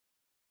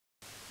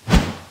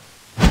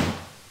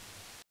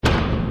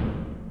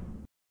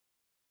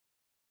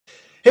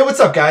Hey,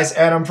 what's up, guys?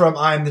 Adam from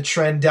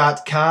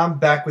Iamthetrend.com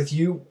back with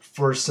you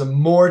for some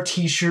more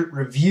t-shirt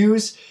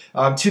reviews.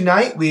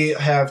 Tonight we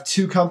have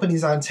two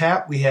companies on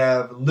tap. We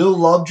have Lil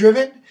Love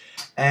Driven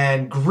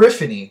and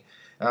Gryphony.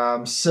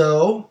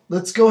 So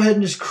let's go ahead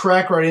and just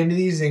crack right into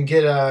these and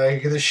get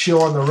the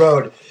show on the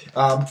road.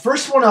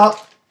 First one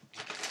up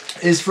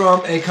is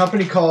from a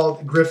company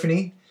called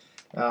Gryphony.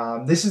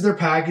 This is their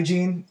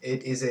packaging.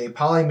 It is a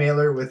poly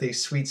mailer with a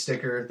sweet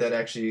sticker that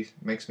actually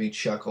makes me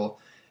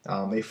chuckle.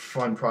 A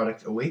fun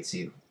product awaits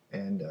you,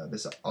 and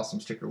this awesome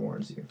sticker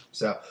warns you.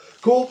 So,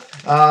 cool.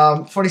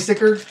 Funny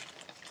sticker.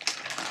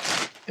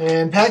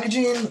 And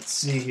packaging, let's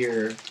see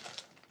here.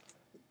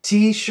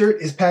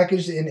 T-shirt is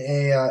packaged in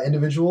a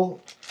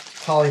individual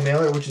poly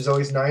mailer, which is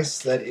always nice.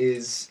 That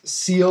is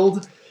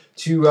sealed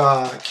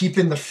to keep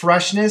in the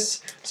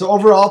freshness. So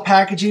overall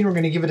packaging, we're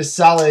going to give it a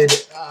solid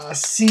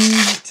C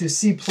to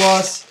C+.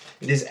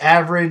 It is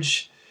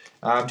average,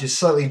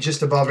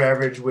 just above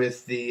average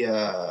with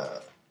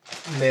the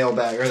mail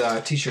bag or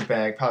the t-shirt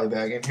bag, poly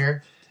bag in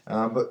here.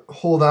 But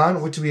hold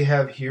on, what do we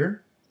have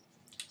here?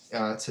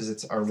 It says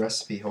it's our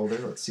recipe holder.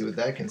 Let's see what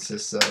that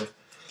consists of.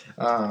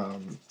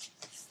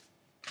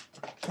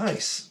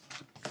 Nice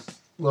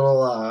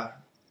little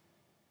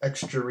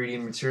extra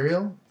reading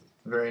material.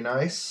 Very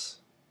nice.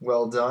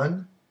 Well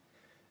done.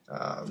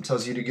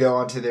 Tells you to go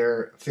onto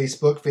their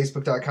Facebook,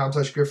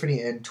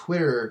 facebook.com/Gryphony, and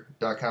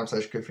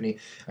twitter.com/Gryphony.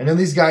 I know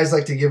these guys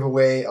like to give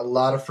away a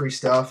lot of free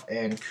stuff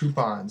and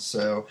coupons,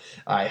 so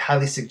I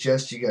highly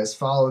suggest you guys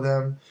follow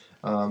them.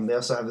 They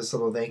also have this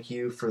little thank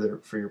you for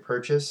your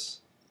purchase,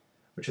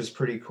 which is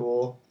pretty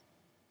cool.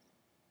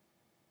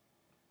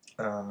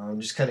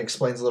 Just kind of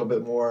explains a little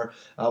bit more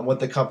what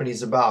the company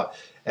is about.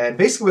 And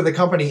basically what the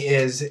company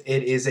is, it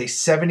is a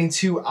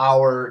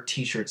 72-hour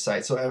t-shirt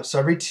site. So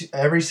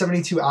every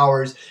 72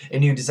 hours, a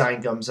new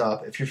design comes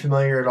up. If you're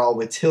familiar at all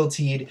with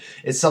Tilted,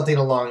 it's something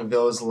along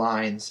those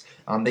lines.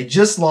 They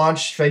just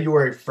launched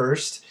February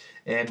 1st,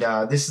 and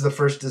this is the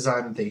first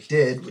design that they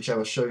did, which I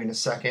will show you in a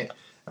second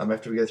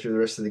after we go through the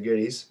rest of the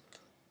goodies.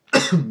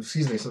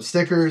 Excuse me, some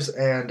stickers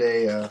and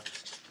a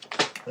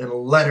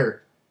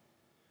letter.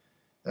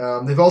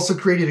 They've also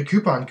created a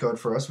coupon code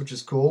for us, which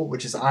is cool,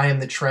 which is I Am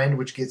the Trend,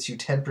 which gets you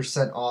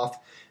 10% off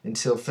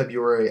until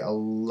February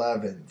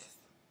 11th.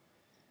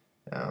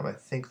 I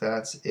think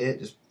that's it,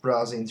 just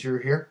browsing through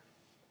here.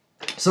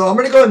 So I'm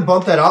going to go ahead and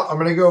bump that up. I'm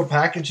going to go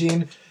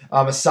packaging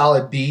a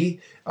solid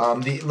B.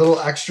 The little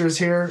extras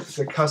here,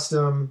 the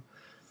custom,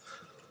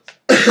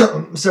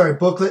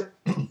 booklet.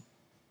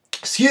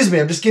 Excuse me,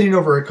 I'm just getting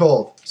over a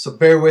cold, so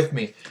bear with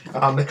me.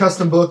 The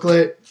custom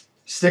booklet,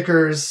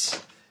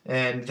 stickers,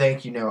 and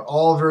thank you note.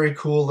 All very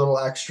cool little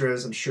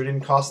extras. I'm sure it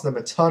didn't cost them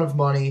a ton of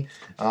money,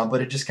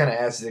 but it just kind of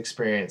adds to the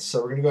experience.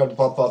 So we're going to go ahead and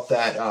bump up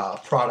that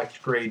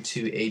product grade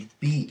to a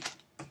B.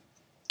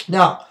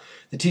 Now,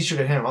 the t-shirt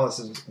at hand, this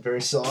is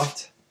very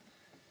soft.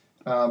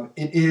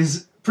 It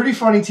is pretty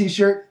funny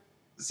t-shirt.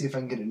 Let's see if I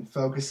can get it in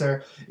focus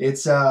there.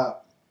 It's, I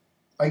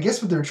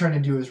guess what they're trying to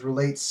do is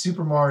relate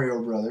Super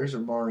Mario Brothers, or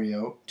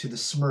Mario, to the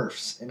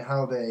Smurfs and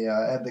how they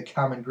have the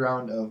common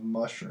ground of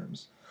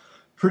mushrooms.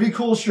 Pretty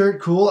cool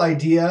shirt, cool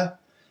idea.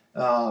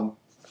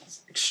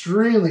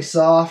 Extremely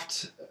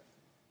soft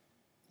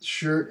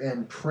shirt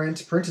and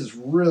print. Print is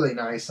really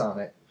nice on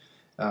it.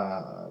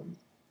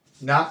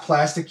 Not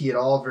plasticky at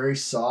all, very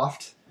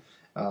soft.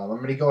 I'm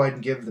going to go ahead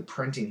and give the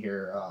printing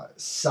here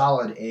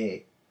solid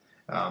A.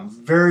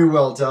 Very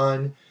well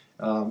done.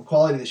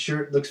 Quality of the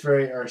shirt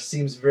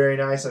seems very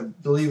nice. I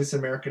believe it's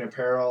American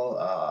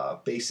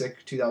Apparel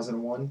Basic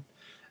 2001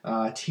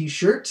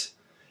 t-shirt.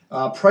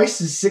 Price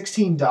is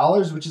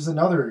 $16, which is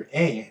another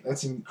A.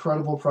 That's an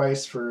incredible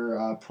price for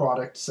a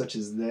product such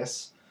as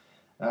this,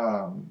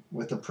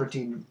 with the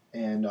printing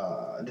and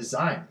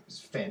design. It's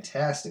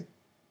fantastic.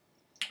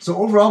 So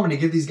overall, I'm going to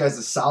give these guys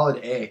a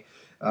solid A.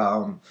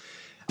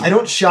 I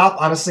don't shop,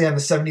 honestly, on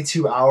the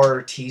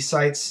 72-hour T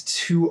sites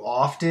too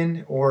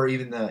often, or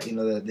even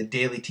the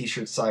daily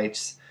T-shirt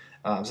sites,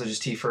 such as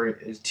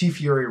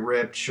T-Fury,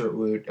 Ripped,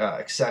 Shirtwoot,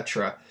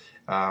 etc.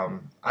 I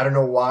don't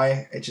know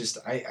why.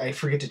 I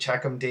forget to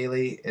check them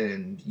daily,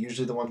 and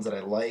usually the ones that I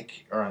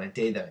like are on a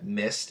day that I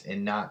missed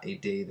and not a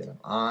day that I'm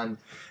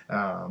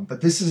on.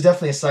 But this is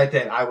definitely a site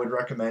that I would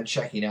recommend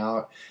checking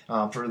out.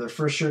 For their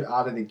first shirt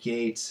out of the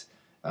gate,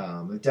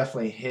 it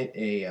definitely hit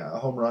a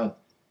home run.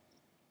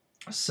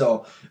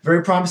 So,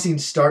 very promising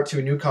start to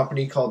a new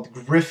company called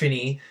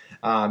Gryphony.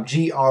 Gryphony.com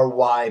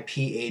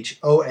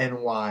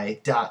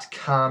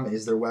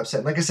is their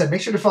website. Like I said,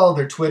 make sure to follow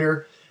their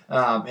Twitter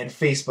and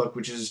Facebook,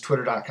 which is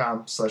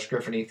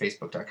twitter.com/Gryphony,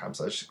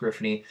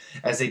 facebook.com/Gryphony,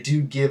 as they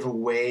do give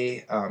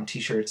away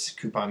t-shirts,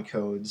 coupon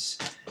codes,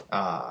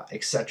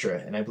 etc.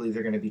 And I believe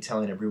they're going to be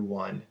telling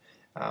everyone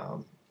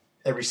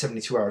every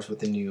 72 hours what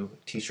the new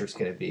t-shirt's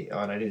going to be. Oh,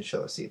 and I didn't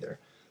show this either,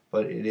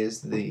 but it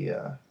is they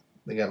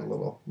got a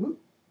little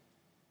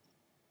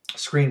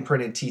screen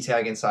printed T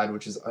tag inside,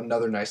 which is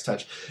another nice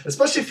touch,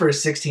 especially for a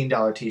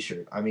 $16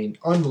 t-shirt. I mean,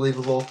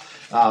 unbelievable.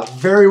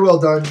 Very well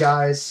done,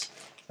 guys.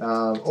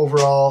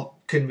 Overall,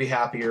 couldn't be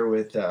happier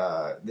with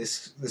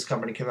this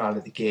company coming out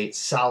of the gate.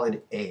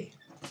 Solid A.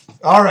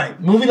 All right,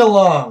 moving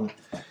along.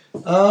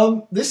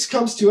 This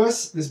comes to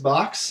us, this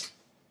box,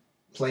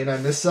 plain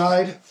on this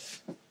side,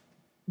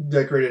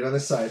 decorated on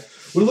this side.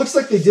 What it looks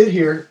like they did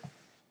here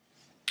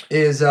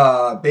is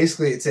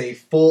basically it's a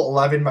full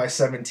 11 by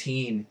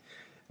 17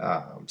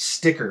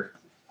 sticker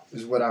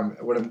is what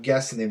I'm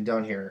guessing they've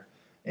done here,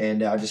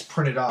 and just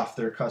printed off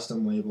their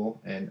custom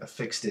label and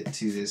affixed it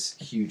to this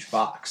huge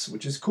box,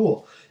 which is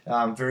cool.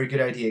 Very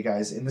good idea,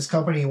 guys. And this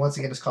company, once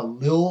again, is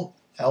called Lil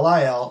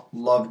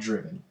Love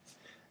Driven.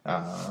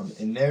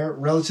 And they're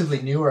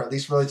relatively new, or at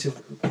least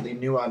relatively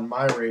new on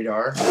my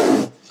radar.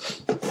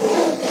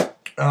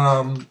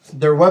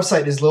 Their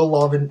website is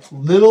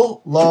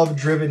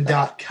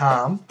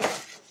lillovedriven.com.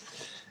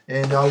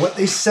 And what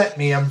they sent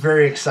me, I'm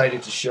very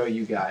excited to show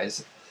you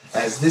guys,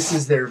 as this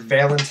is their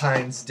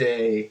Valentine's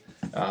Day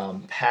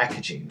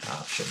packaging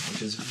option,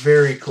 which is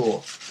very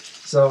cool.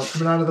 So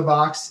coming out of the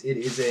box, it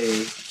is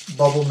a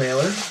bubble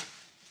mailer,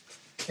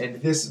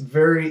 and this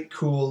very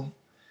cool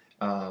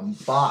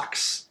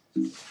box.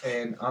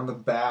 And on the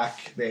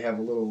back, they have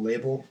a little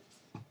label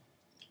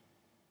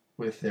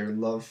with their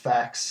love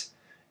facts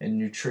and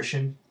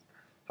nutrition,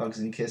 hugs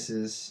and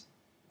kisses,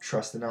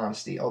 trust and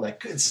honesty, all that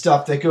good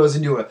stuff that goes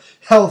into a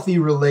healthy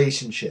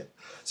relationship.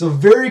 So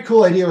very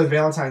cool idea with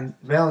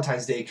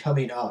Valentine's Day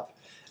coming up,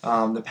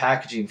 the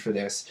packaging for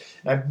this.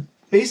 And I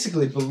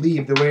basically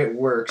believe the way it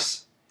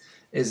works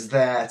is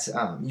that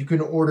you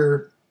can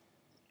order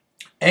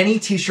any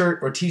t-shirt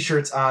or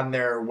t-shirts on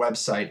their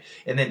website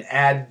and then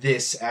add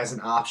this as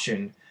an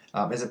option,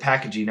 as a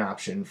packaging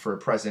option for a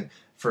present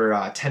for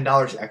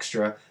 $10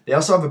 extra. They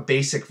also have a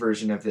basic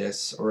version of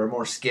this, or a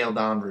more scaled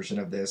down version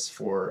of this,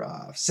 for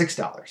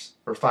 $6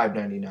 or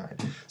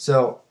 $5.99.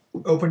 So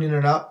opening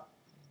it up,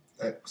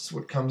 that's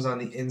what comes on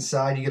the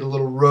inside. You get a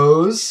little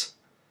rose,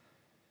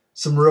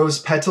 some rose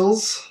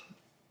petals,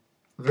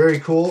 very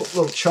cool. A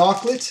little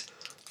chocolate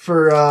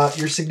for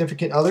your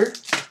significant other.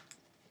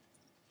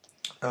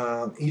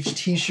 Each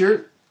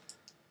t-shirt,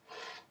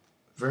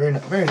 very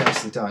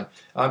nicely done.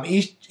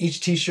 Each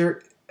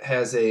t-shirt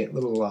has a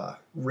little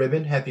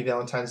ribbon, Happy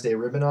Valentine's Day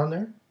ribbon on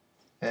there,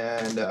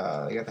 and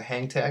you got the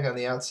hang tag on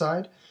the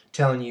outside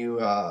telling you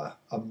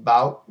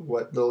about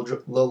what Lil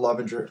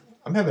Love Driven.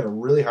 I'm having a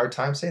really hard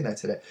time saying that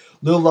today.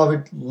 Lil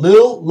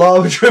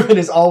Love Driven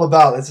is all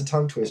about. That's a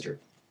tongue twister.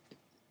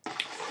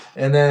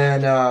 And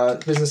then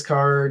business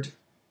card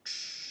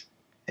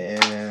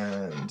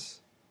and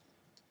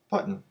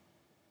button.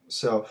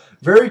 So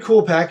very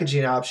cool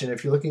packaging option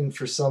if you're looking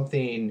for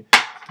something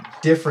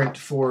different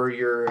for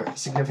your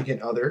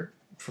significant other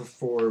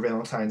for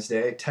Valentine's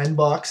Day.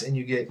 $10 and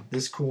you get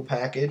this cool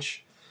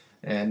package.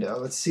 And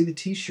let's see the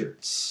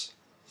t-shirts.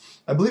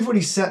 I believe what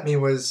he sent me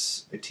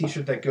was a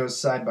t-shirt that goes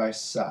side by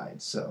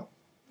side. So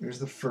here's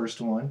the first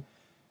one.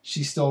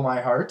 She Stole My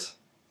Heart.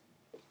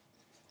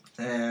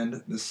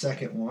 And the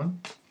second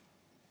one,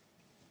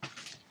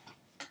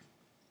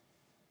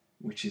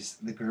 which is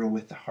the girl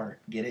with the heart.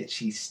 Get it?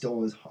 She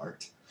stole his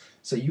heart.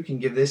 So you can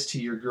give this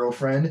to your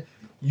girlfriend.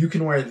 You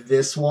can wear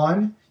this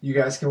one. You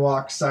guys can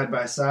walk side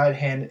by side,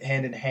 hand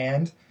in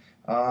hand.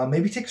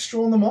 Maybe take a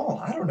stroll in the mall.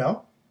 I don't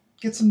know.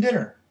 Get some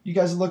dinner. You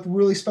guys look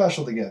really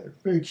special together.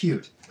 Very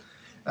cute.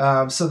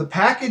 So the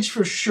package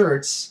for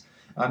shirts,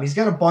 he's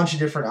got a bunch of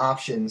different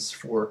options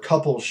for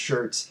couples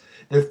shirts.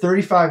 They're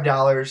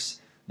 $35.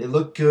 They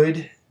look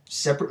good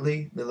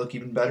separately. They look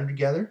even better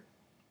together.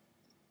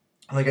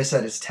 Like I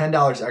said, it's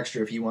 $10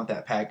 extra if you want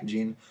that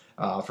packaging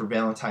for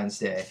Valentine's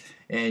Day.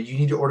 And you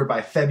need to order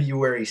by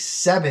February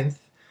 7th,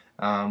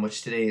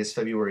 which today is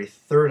February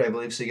 3rd, I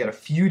believe. So you got a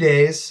few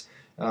days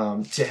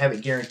to have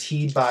it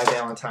guaranteed by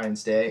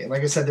Valentine's Day. And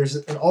like I said,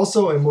 there's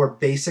also a more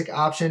basic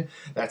option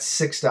that's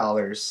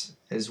 $6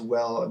 as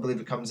well. I believe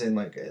it comes in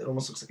like, it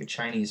almost looks like a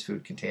Chinese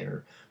food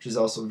container, which is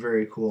also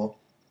very cool.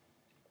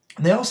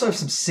 And they also have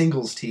some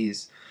singles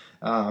tees,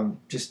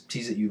 just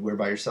tees that you'd wear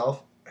by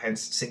yourself,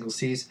 hence singles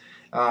tees.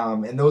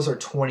 And those are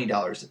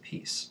 $20 a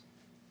piece.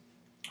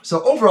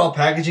 So overall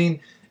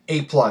packaging,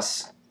 A+.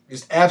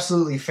 Just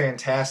absolutely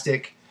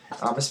fantastic,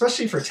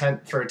 especially for a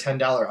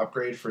 $10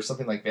 upgrade for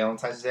something like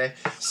Valentine's Day.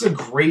 This is a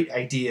great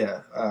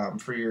idea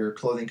for your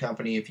clothing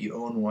company, if you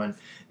own one,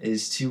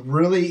 is to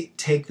really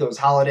take those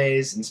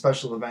holidays and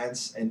special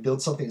events and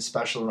build something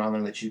special around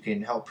them that you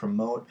can help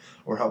promote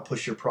or help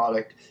push your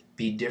product,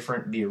 be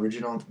different, be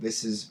original.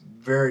 This is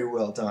very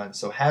well done.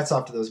 So hats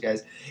off to those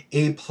guys.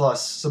 A+,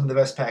 some of the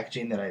best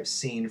packaging that I've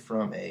seen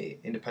from a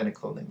independent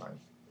clothing line.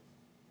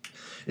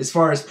 As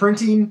far as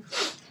printing,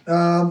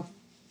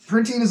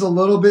 printing is a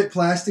little bit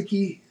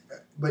plasticky,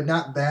 but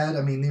not bad.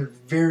 I mean, they're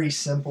very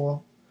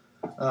simple.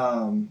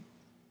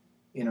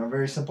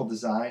 Very simple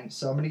design.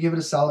 So I'm going to give it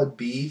a solid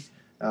B.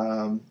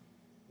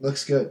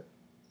 Looks good.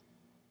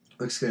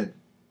 Looks good.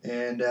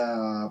 And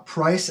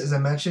price, as I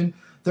mentioned,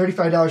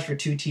 $35 for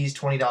 2 tees,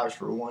 $20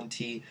 for 1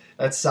 tee.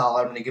 That's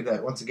solid. I'm going to give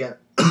that, once again,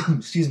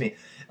 excuse me,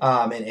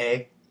 an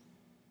A.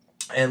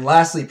 And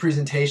lastly,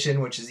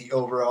 presentation, which is the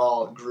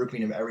overall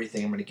grouping of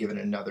everything. I'm going to give it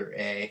another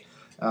A.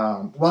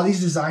 While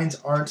these designs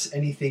aren't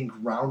anything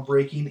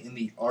groundbreaking in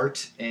the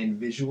art and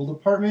visual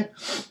department,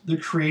 they're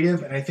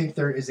creative, and I think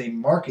there is a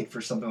market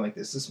for something like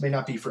this. This may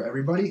not be for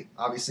everybody.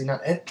 Obviously,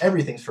 not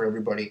everything's for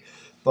everybody,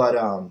 but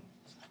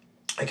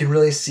I can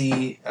really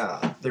see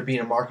there being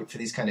a market for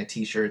these kind of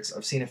t-shirts.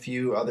 I've seen a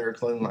few other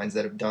clothing lines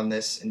that have done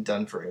this and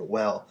done very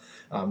well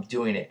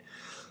doing it.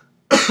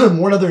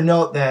 One other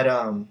note that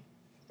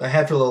I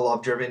had for Little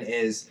Love Driven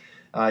is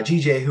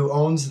GJ, who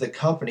owns the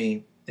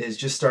company, has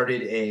just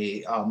started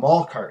a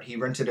mall cart. He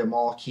rented a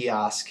mall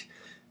kiosk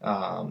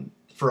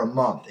for a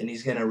month, and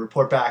he's going to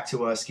report back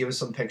to us, give us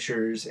some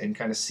pictures, and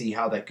kind of see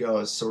how that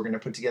goes. So we're going to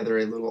put together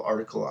a little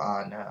article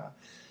on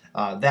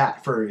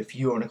that for if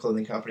you own a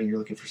clothing company and you're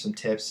looking for some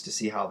tips to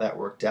see how that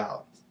worked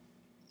out.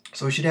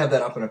 So we should have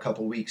that up in a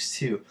couple weeks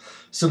too.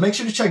 So make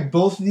sure to check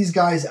both of these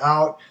guys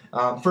out.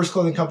 First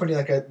clothing company,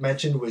 like I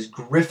mentioned, was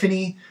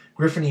Gryphony,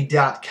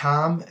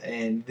 Gryphony.com,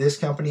 and this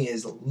company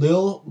is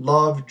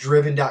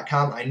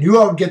lillovedriven.com. I knew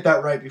I would get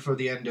that right before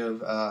the end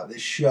of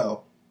this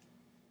show.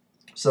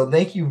 So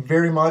thank you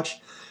very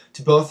much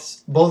to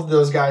both of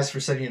those guys for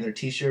sending in their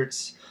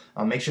t-shirts.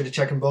 Make sure to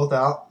check them both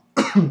out.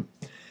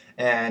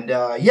 And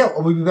yeah,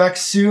 we'll be back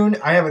soon.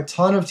 I have a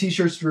ton of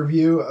t-shirts to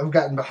review. I've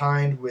gotten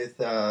behind with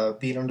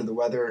being under the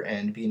weather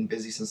and being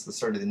busy since the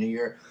start of the new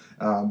year.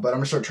 But I'm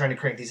going to start trying to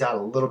crank these out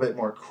a little bit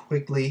more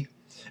quickly.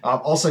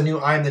 Also, new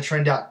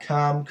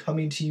Iamthetrend.com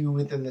coming to you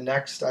within the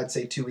next, I'd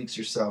say, 2 weeks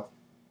or so.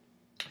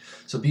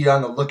 So be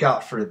on the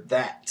lookout for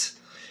that.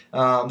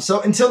 So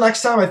until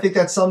next time, I think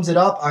that sums it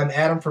up. I'm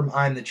Adam from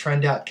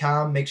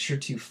Iamthetrend.com. Make sure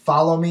to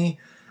follow me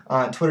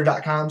on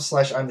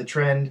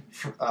twitter.com/I'mTheTrend,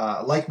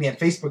 like me on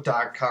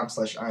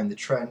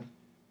facebook.com/I'mTheTrend.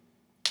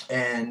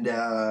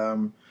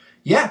 And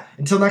yeah,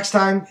 until next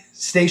time,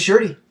 stay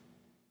shirty.